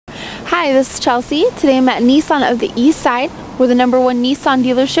Hi, this is Chelsea. Today I'm at Nissan of the Eastside. We're the #1 Nissan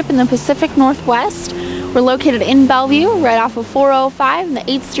dealership in the Pacific Northwest. We're located in Bellevue, right off of 405 and the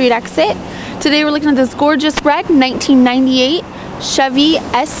 8th Street exit. Today we're looking at this gorgeous red 1998 Chevy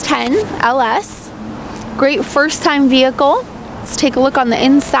S10 LS. Great first time vehicle. Let's take a look on the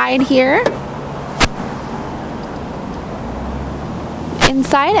inside here.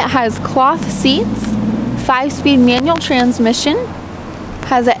 Inside it has cloth seats, 5-speed manual transmission,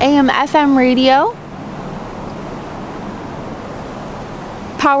 has an AM/FM radio,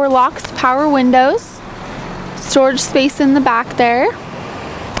 power locks, power windows, storage space in the back there,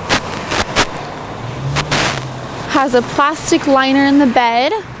 has a plastic liner in the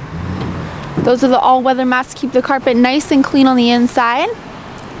bed. Those are the all-weather mats to keep the carpet nice and clean on the inside.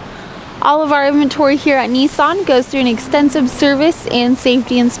 All of our inventory here at Nissan goes through an extensive service and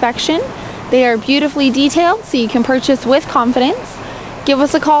safety inspection. They are beautifully detailed so you can purchase with confidence. Give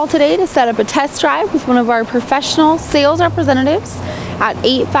us a call today to set up a test drive with one of our professional sales representatives at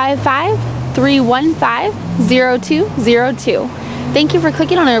 855-315-0202. Thank you for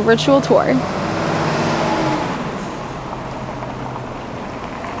clicking on our virtual tour.